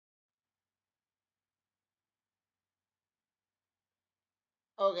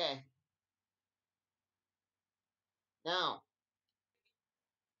Okay. Now,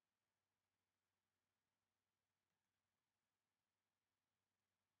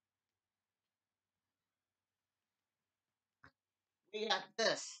 we got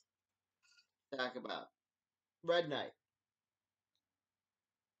this to talk about. Red Knight.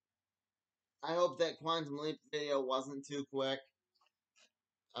 I hope that Quantum Leap video wasn't too quick.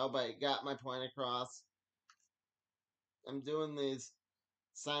 I hope I got my point across. I'm doing these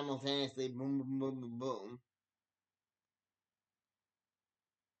simultaneously, boom, boom, boom, boom, boom.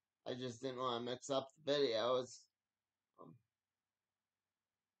 I just didn't want to mix up the videos. Um,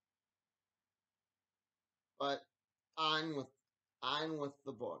 but on with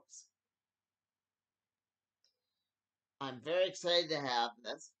the books. I'm very excited to have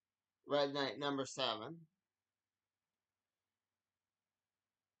this Red Knight number 7.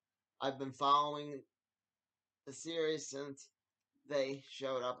 I've been following the series since they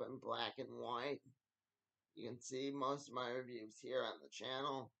showed up in black and white. You can see most of my reviews here on the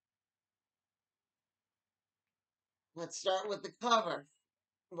channel. Let's start with the cover.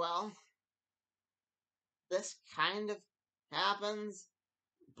 Well, this kind of happens,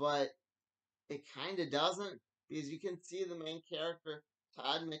 but it kind of doesn't, because you can see the main character,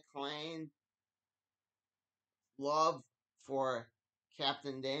 Todd McClane, love for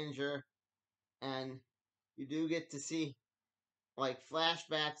Captain Danger, and you do get to see like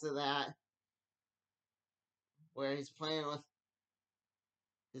flashbacks of that, where he's playing with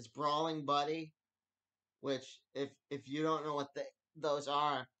his brawling buddy, which if you don't know what those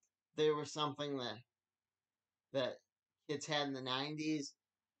are, they were something that kids had in the 90s.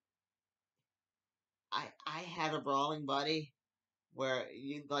 I had a brawling buddy where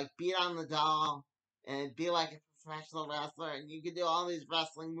you'd like beat on the doll and be like a professional wrestler, and you could do all these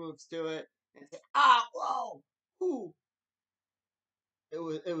wrestling moves to it and say, ah, whoa, whoo.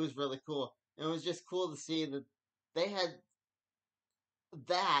 It was really cool. And it was just cool to see that they had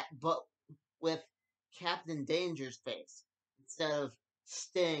that, but with Captain Danger's face instead of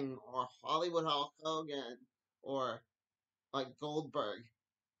Sting or Hollywood Hulk Hogan or like Goldberg.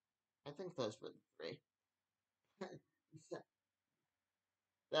 I think those were the three.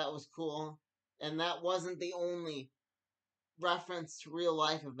 That was cool. And that wasn't the only reference to real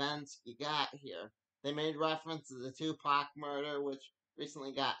life events you got here. They made reference to the Tupac murder, which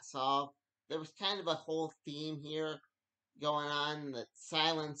recently got solved. There was kind of a whole theme here going on that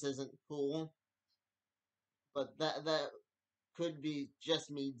silence isn't cool, but that could be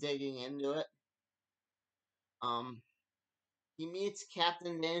just me digging into it. He meets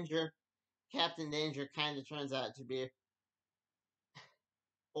Captain Danger. Captain Danger kind of turns out to be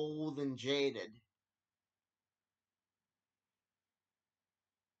old and jaded.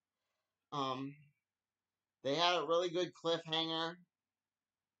 Um, they had a really good cliffhanger.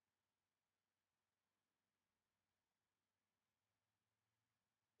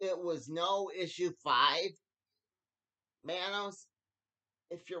 It was no issue 5. Manos,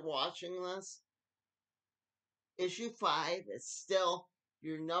 if you're watching this, issue 5 is still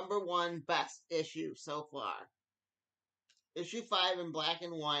your number 1 best issue so far. Issue 5 in black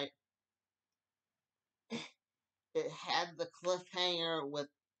and white, it had the cliffhanger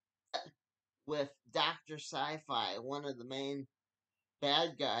with Dr. Sci-Fi, one of the main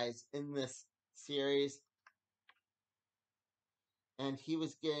bad guys in this series, and he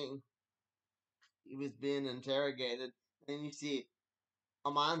was being interrogated, and you see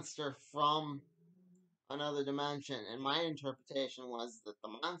a monster from another dimension, and my interpretation was that the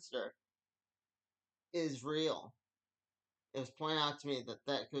monster is real. It was pointed out to me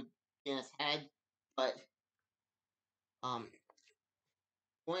that could be in his head, but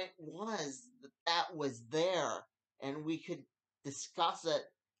point was that was there, and we could discuss it,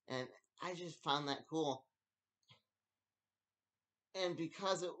 and I just found that cool. And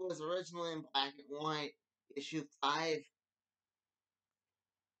because it was originally in black and white, issue 5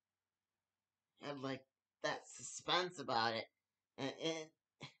 had like that suspense about it, and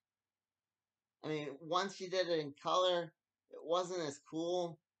I mean, once you did it in color, it wasn't as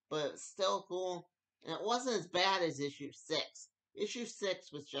cool, but it was still cool. And it wasn't as bad as issue 6. Issue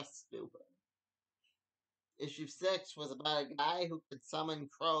 6 was just stupid. Issue 6 was about a guy who could summon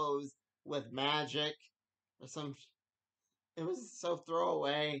crows with magic or some. It was so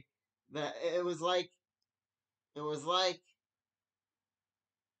throwaway that it was like. It was like.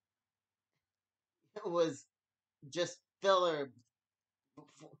 It was just filler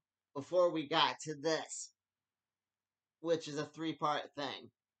before we got to this, which is a 3-part thing.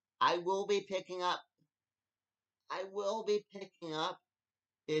 I will be picking up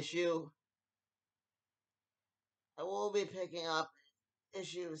issue. I will be picking up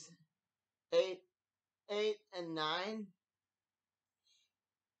issues 8, 8 and 9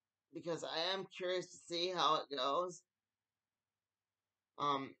 because I am curious to see how it goes.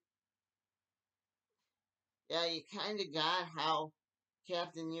 Um, yeah, you kind of got how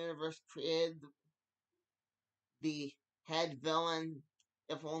Captain Universe created the head villain,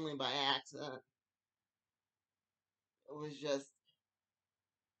 if only by accident. It was just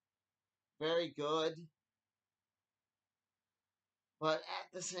very good, but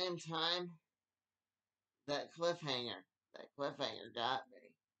at the same time, that cliffhanger got me.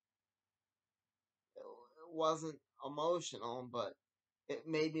 It wasn't emotional, but it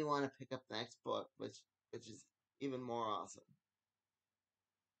made me want to pick up the next book, which is even more awesome.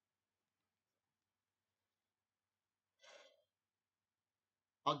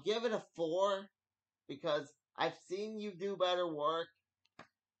 I'll give it a 4 because I've seen you do better work,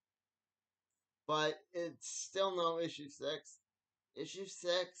 but it's still no issue 6. Issue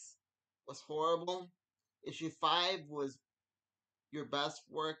 6 was horrible. Issue 5 was your best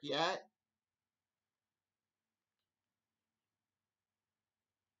work yet.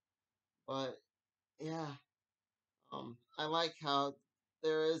 But yeah, I like how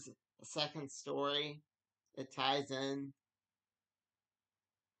there is a second story. It ties in,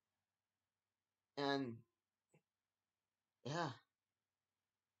 and yeah,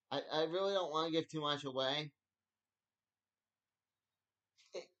 I really don't want to give too much away.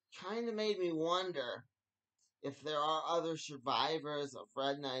 It kind of made me wonder if there are other survivors of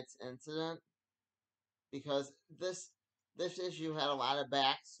Red Knight's incident, because this issue had a lot of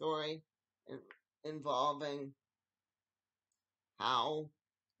backstory involving how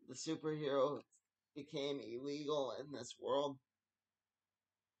the superhero became illegal in this world,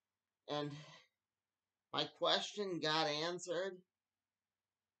 and my question got answered,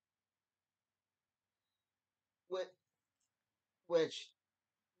 which, which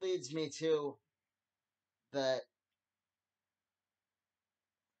leads me to that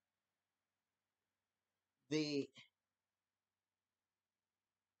the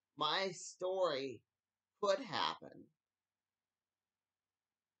my story could happen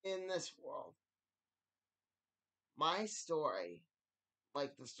in this world. My story,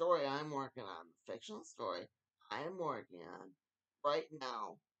 like the story I'm working on, the fictional story I'm working on right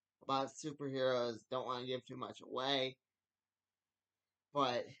now about superheroes, don't want to give too much away,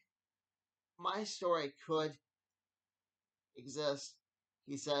 but my story could exist.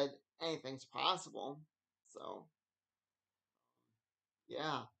 He said anything's possible. So,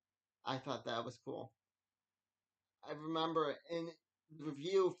 yeah, I thought that was cool. I remember in the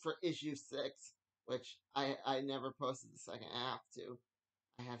review for issue 6, which I never posted the second half to.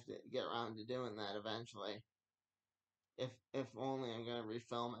 I have to get around to doing that eventually. If only I'm gonna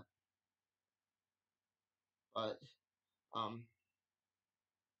refilm it. But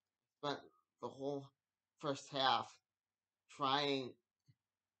spent the whole first half trying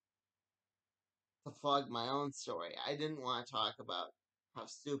to plug my own story. I didn't want to talk about how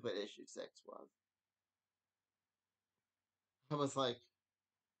stupid issue 6 was. I was like,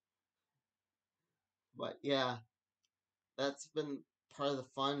 but yeah, that's been part of the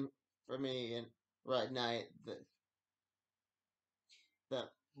fun for me in Red Knight, that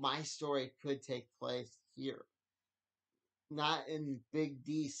my story could take place here. Not in big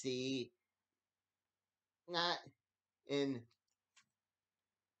DC, not in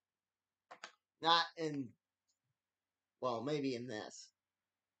not in well, maybe in this,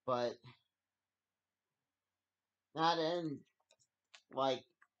 but not in like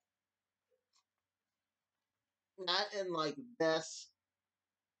not in like this,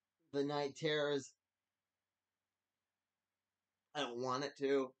 the Night Terrors. I don't want it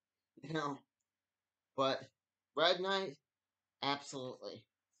to, you know. But Red Knight, absolutely.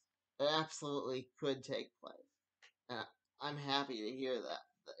 It absolutely could take place. And I'm happy to hear that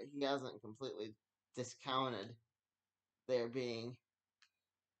he hasn't completely discounted there being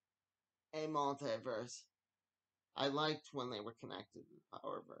a multiverse. I liked when they were connected to the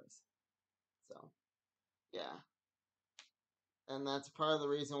Powerverse. So, yeah. And that's part of the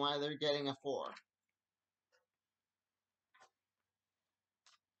reason why they're getting a 4.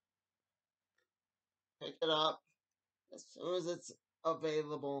 Pick it up as soon as it's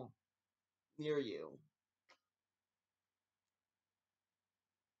available near you.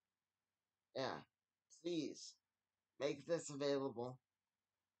 Yeah. Please make this available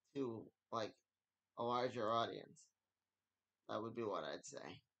to, like, a larger audience. That would be what I'd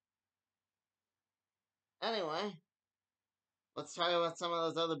say. Anyway, let's talk about some of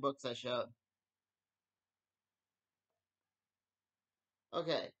those other books I showed.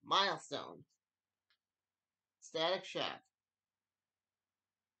 Okay, Milestone, Static Shock,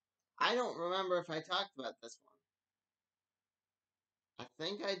 I don't remember if I talked about this one. I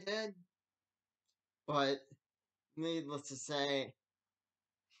think I did, but needless to say,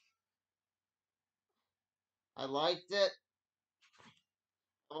 I liked it.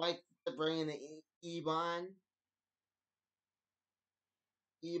 I liked bringing the Ebon.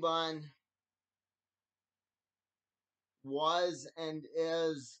 Ebon was and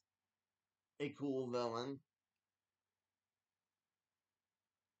is a cool villain.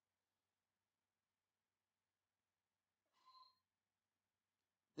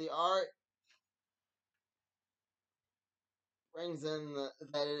 The art brings in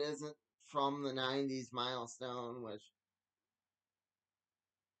that it isn't from the 90s milestone, which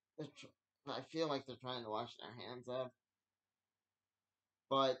I feel like they're trying to wash their hands of.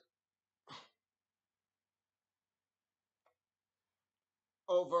 But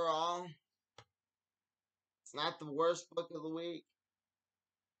overall, it's not the worst book of the week.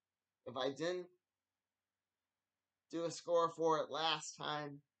 If I didn't do a score for it last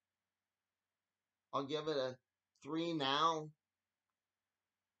time, I'll give it a 3 now,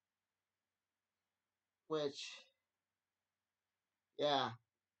 which, yeah,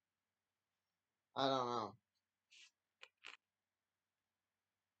 I don't know.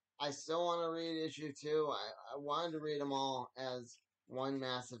 I still want to read issue 2. I wanted to read them all as one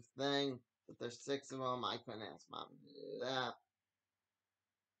massive thing, but there's 6 of them. I couldn't ask Mom to do that.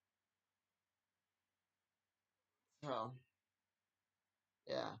 So,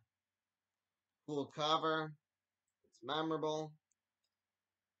 yeah. Cool cover. It's memorable.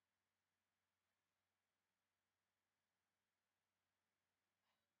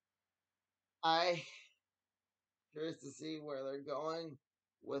 I curious to see where they're going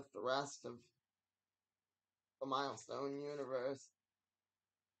with the rest of the Milestone universe.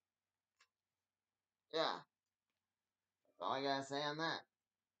 Yeah, that's all I gotta say on that.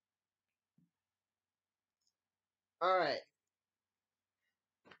 Alright,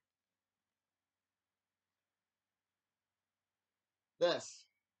 this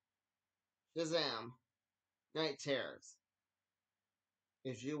Shazam Night Terrors,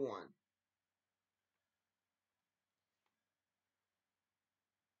 issue 1.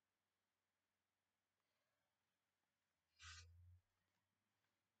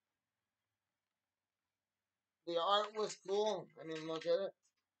 The art was cool. I mean, look at it.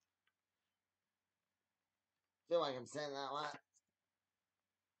 I feel like I'm saying that a lot.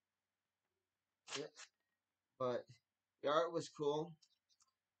 But the art was cool.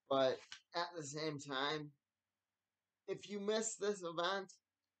 But at the same time, if you miss this event,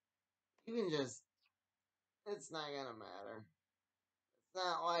 you can just, it's not gonna matter. It's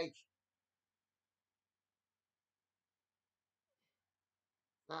not like,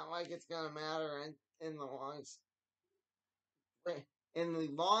 it's gonna matter in the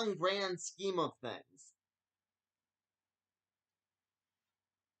long grand scheme of things.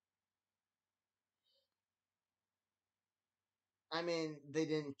 I mean, they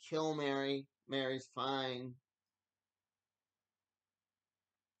didn't kill Mary. Mary's fine.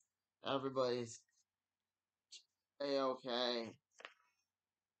 Everybody's a-okay.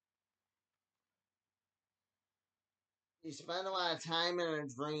 You spend a lot of time in a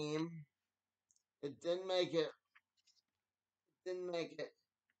dream. It didn't make it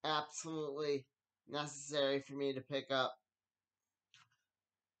absolutely necessary for me to pick up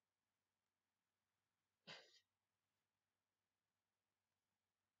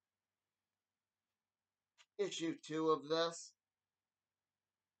issue 2 of this,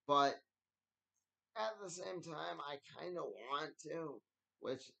 but at the same time, I kind of want to,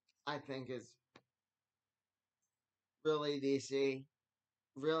 which I think is really DC.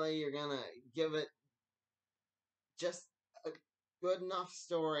 Really, you're gonna give it just a good enough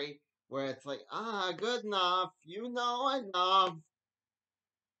story where it's like, good enough, you know enough.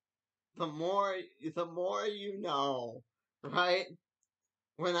 The more, you know, right?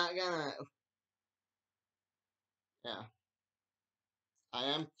 We're not gonna, yeah. I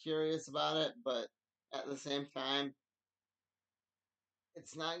am curious about it, but at the same time,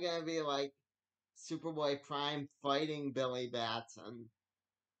 it's not gonna be like Superboy Prime fighting Billy Batson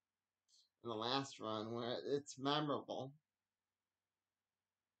in the last run, where it's memorable.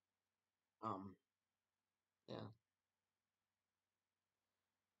 Um, yeah.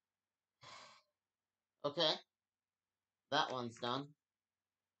 Okay, that one's done.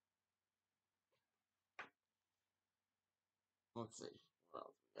 Let's see what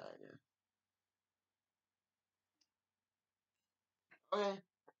else we got here. Okay,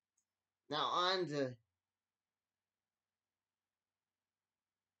 now on to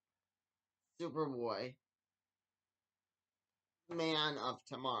Superboy. man of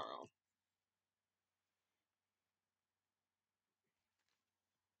tomorrow.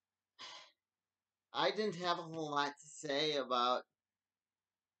 I didn't have a whole lot to say about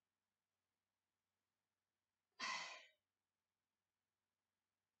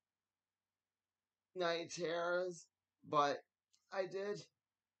Night Terrors, but I did.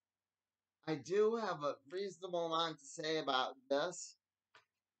 I do have a reasonable amount to say about this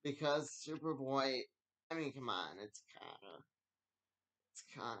because Superboy. I mean, come on, it's Connor. It's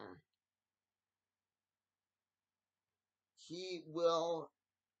Connor. He will,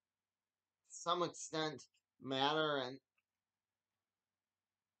 to some extent, matter,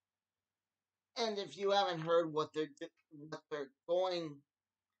 and if you haven't heard what they're going,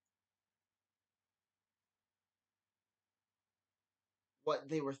 what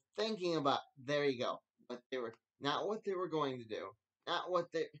they were thinking about. There you go. What they were not what they were going to do, not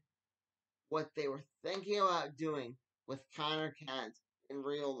what they were thinking about doing with Connor Kent in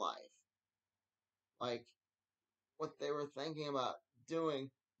real life, like what they were thinking about doing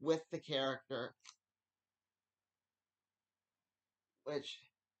with the character, which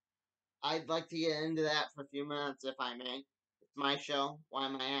I'd like to get into that for a few minutes if I may. It's my show. Why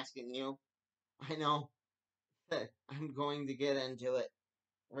am I asking you? I know that I'm going to get into it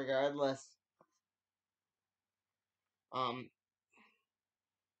regardless. Um,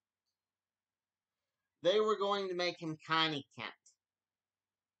 they were going to make him Connie Kent,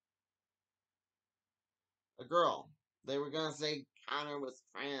 a girl. They were going to say Connor was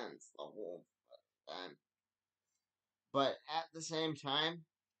friends the whole time. But at the same time,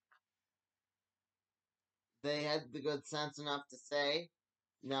 they had the good sense enough to say,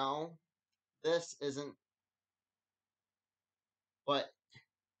 no, this isn't, but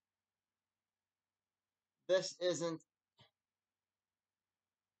this isn't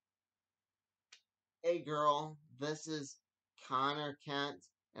a girl. This is Connor Kent,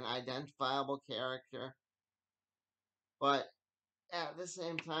 an identifiable character. But at the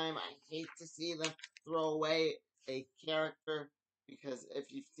same time, I hate to see them throw away a character because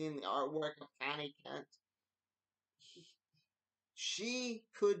if you've seen the artwork of Connie Kent, she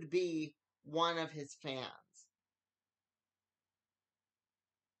could be one of his fans.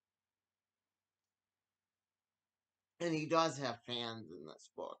 And he does have fans in this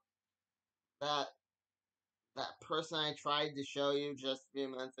book. That that person I tried to show you just a few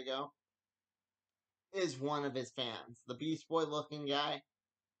minutes ago is one of his fans. The Beast Boy looking guy.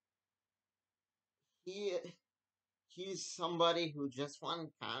 He he's somebody who just wanted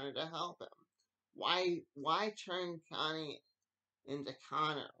Connor to help him. Why turn Connie into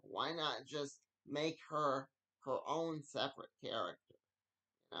Connor? Why not just make her her own separate character?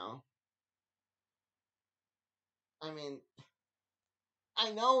 You know? I mean,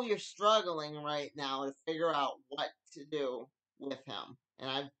 I know you're struggling right now to figure out what to do with him. And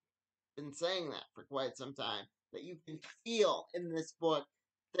I've been saying that for quite some time. That you can feel in this book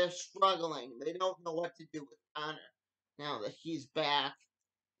they're struggling. They don't know what to do with Connor now that he's back,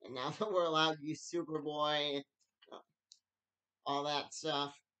 and now that we're allowed to use Superboy, all that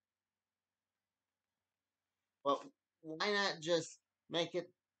stuff. But why not just make it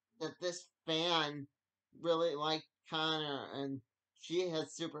that this fan really liked Connor and she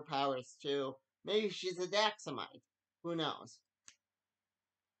has superpowers too? Maybe she's a Daxamite. Who knows?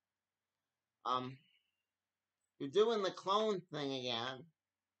 Um, you're doing the clone thing again.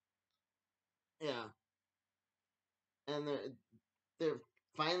 Yeah, and they're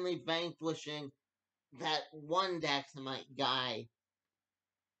finally vanquishing that one Daxamite guy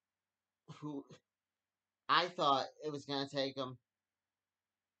who I thought it was going to take him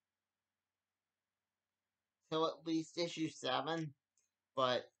till at least issue 7,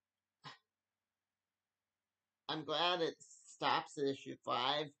 but I'm glad it stops at issue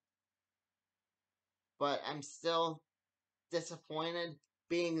 5, but I'm still disappointed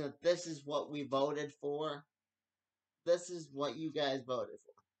being that this is what we voted for. This is what you guys voted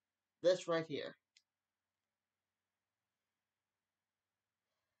for. This right here.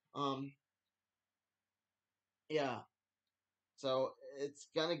 Um, yeah. So it's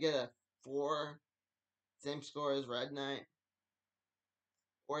gonna get a 4, same score as Red Knight,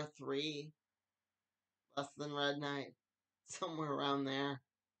 or 3, less than Red Knight, somewhere around there.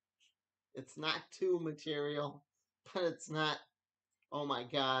 It's not too material, but it's not, oh my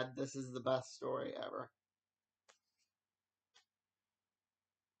god, this is the best story ever.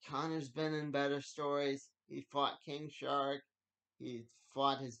 Connor's been in better stories. He fought King Shark. He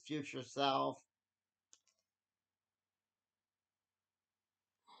fought his future self.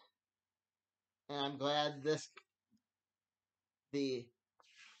 And I'm glad the,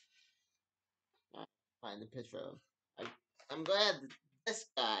 I find the picture of, I'm glad that this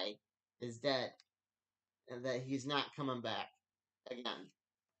guy is dead and that he's not coming back again.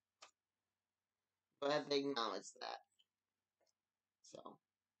 Glad they acknowledged that. So,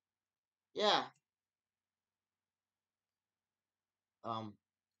 yeah. Um,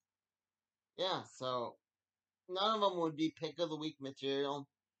 yeah, so none of them would be pick of the week material.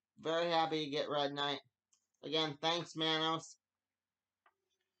 Very happy to get Red Knight. Again, thanks, Manos.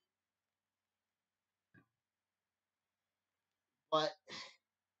 But,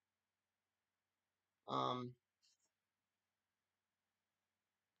 um,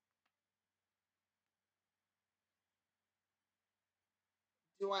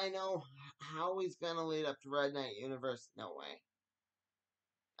 do I know how he's gonna lead up to Red Knight Universe? No way.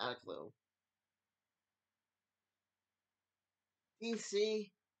 Not a clue.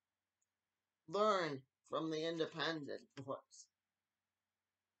 DC, learn from the independent books.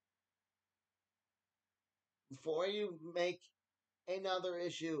 Before you make another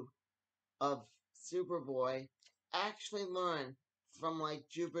issue of Superboy, actually learn from like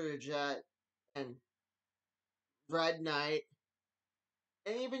Jupiter Jet and Red Knight,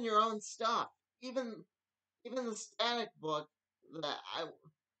 and even your own stuff. Even even the Static book that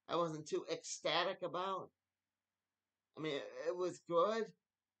I wasn't too ecstatic about. I mean, it was good,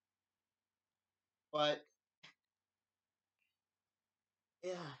 but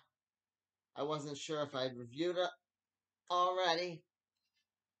yeah, I wasn't sure if I'd reviewed it already.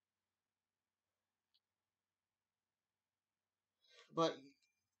 But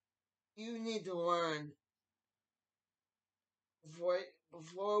you need to learn before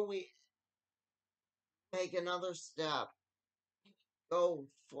before we make another step, go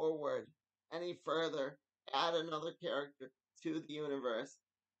forward any further, add another character to the universe.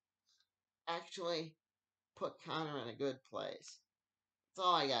 Actually, put Connor in a good place. That's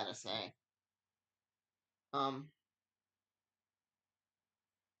all I gotta say. Um,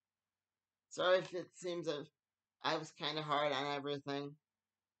 sorry if it seems that I was kind of hard on everything,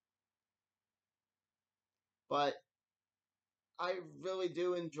 but I really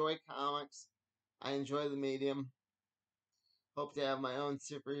do enjoy comics. I enjoy the medium. Hope to have my own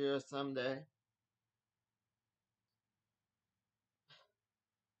superhero someday.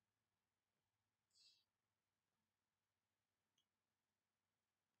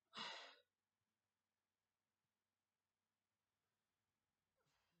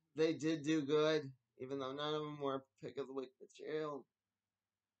 They did do good, even though none of them were pick of the week material.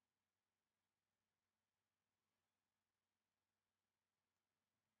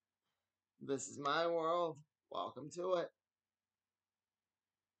 This is my world. Welcome to it.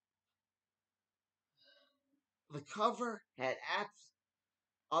 The cover had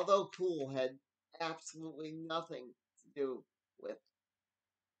although cool, had absolutely nothing to do with.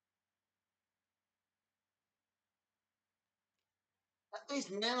 At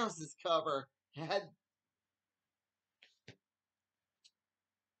least Manos' cover had.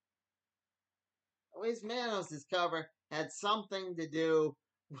 At least Manos' cover had something to do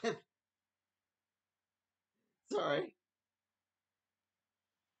with. Sorry.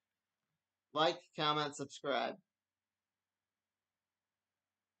 Like, comment, subscribe.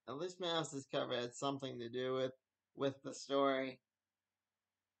 At least Manos' cover had something to do with the story.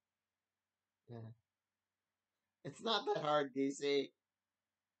 Yeah. It's not that hard, DC.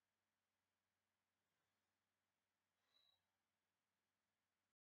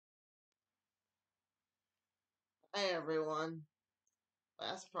 Hi everyone.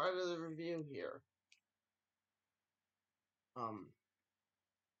 Last part of the review here. Um,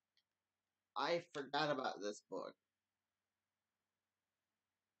 I forgot about this book.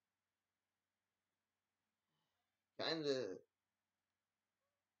 Kind of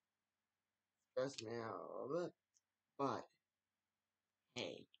stressed me out a little bit, but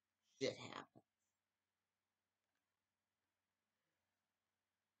hey, shit happens.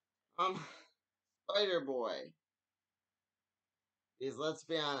 Spider Boy. Because let's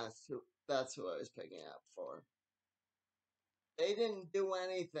be honest, that's who I was picking up for. They didn't do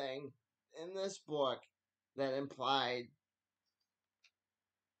anything in this book that implied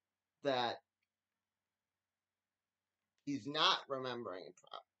that he's not remembering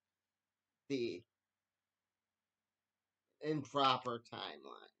the improper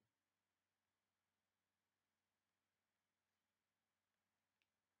timeline.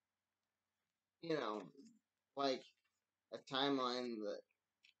 You know, like a timeline that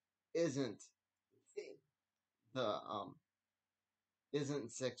isn't the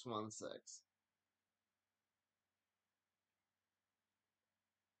isn't 616.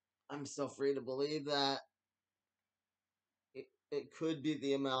 I'm still free to believe that it could be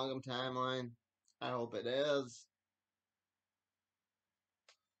the amalgam timeline. I hope it is.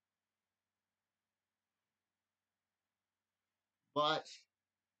 But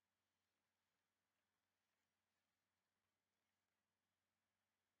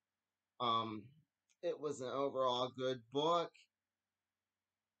um, it was an overall good book.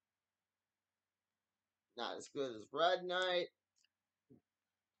 Not as good as Red Knight.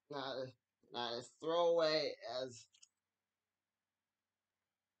 Not not as throwaway as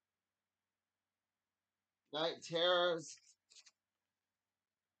Night Terrors.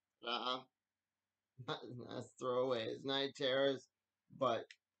 Uh, not as throwaway as Night Terrors, but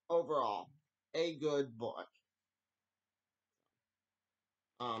overall, a good book.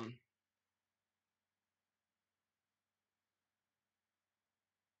 Um,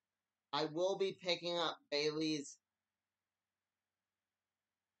 I will be picking up Bailey's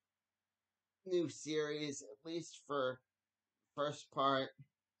new series, at least for first part.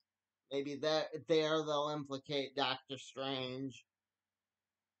 Maybe that there they'll implicate Doctor Strange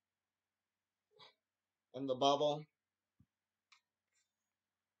and the bubble.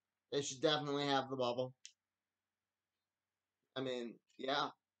 They should definitely have the bubble. I mean, yeah,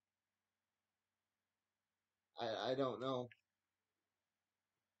 I don't know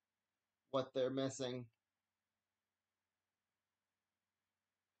what they're missing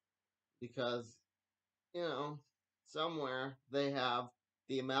because, you know, somewhere they have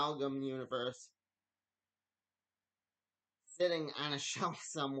the amalgam universe sitting on a shelf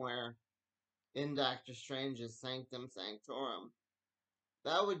somewhere in Doctor Strange's Sanctum Sanctorum.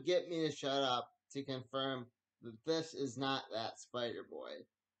 That would get me to shut up to confirm that this is not that Spider Boy.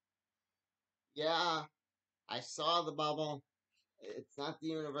 Yeah, I saw the bubble. It's not the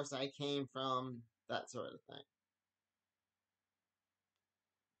universe I came from, that sort of thing.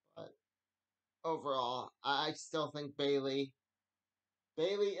 But overall, I still think Bailey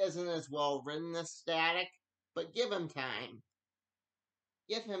isn't as well written as Static, but give him time.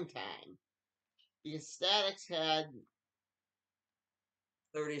 Give him time. Because Static's had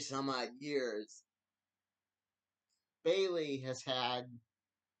 30 some odd years. Bailey has had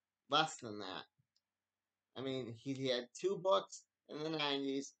less than that. I mean, he had 2 books in the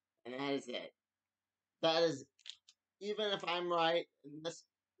 90s, and that is it. That is, even if I'm right, and this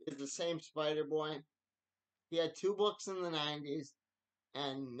is the same Spider Boy, he had 2 books in the 90s,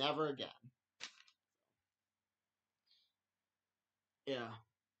 and never again. Yeah.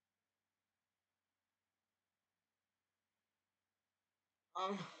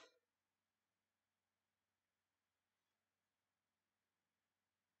 Um,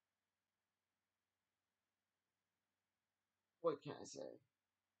 what can I say?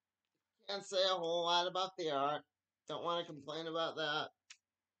 Can't say a whole lot about the art. Don't want to complain about that.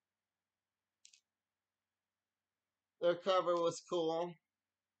 Their cover was cool.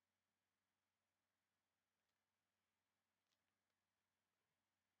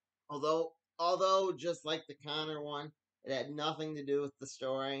 Although just like the Connor one, it had nothing to do with the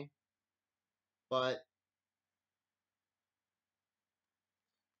story. But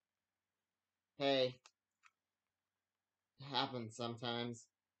hey, it happens sometimes,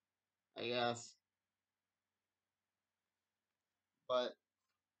 I guess. But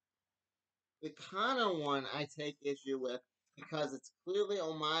the Connor one I take issue with because it's clearly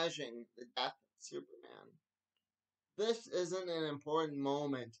homaging the death of Superman. This isn't an important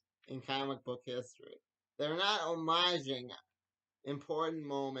moment in comic book history. They're not homaging important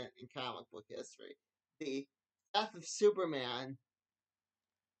moment in comic book history. The death of Superman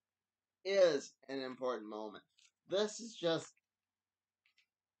is an important moment. This is just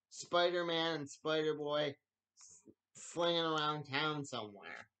Spider-Man and Spider-Boy slinging around town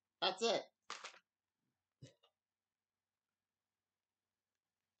somewhere. That's it.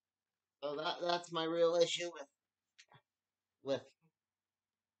 So that's my real issue with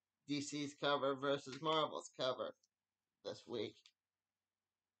DC's cover versus Marvel's cover this week.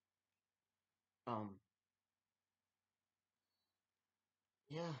 Um,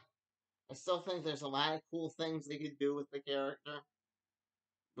 yeah, I still think there's a lot of cool things they could do with the character.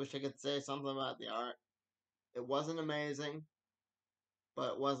 Wish I could say something about the art. It wasn't amazing,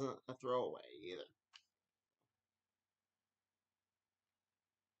 but it wasn't a throwaway either.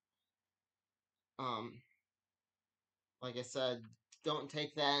 Um, like I said, don't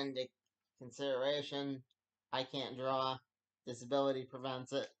take that into consideration. I can't draw. Disability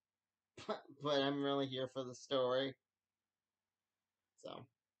prevents it. But I'm really here for the story. So,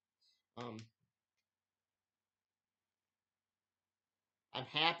 um, I'm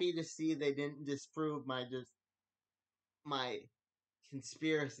happy to see they didn't disprove my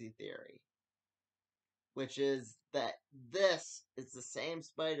conspiracy theory, which is that this is the same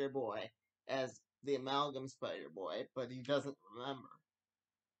Spider Boy as the amalgam Spider Boy, but he doesn't remember.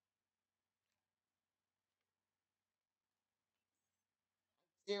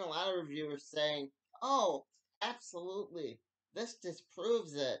 seen a lot of reviewers saying, "Oh, absolutely, this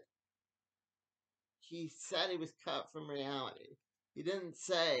disproves it." He said he was cut from reality. He didn't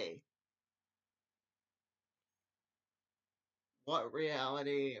say what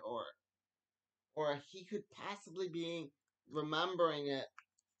reality or he could possibly be remembering it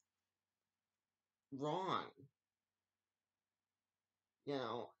wrong.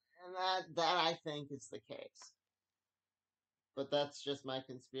 And that I think is the case. But that's just my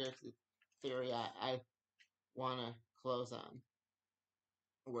conspiracy theory I want to close on.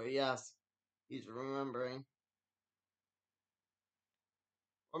 Where, yes, he's remembering.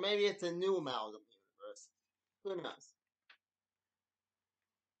 Or maybe it's a new amalgam universe. Who knows?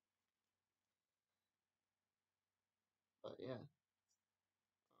 But yeah.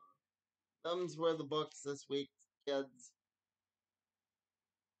 Them's were the books this week, kids.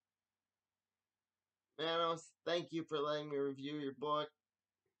 Manos, thank you for letting me review your book.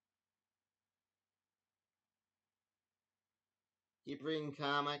 Keep reading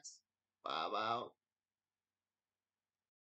comics. Bob out.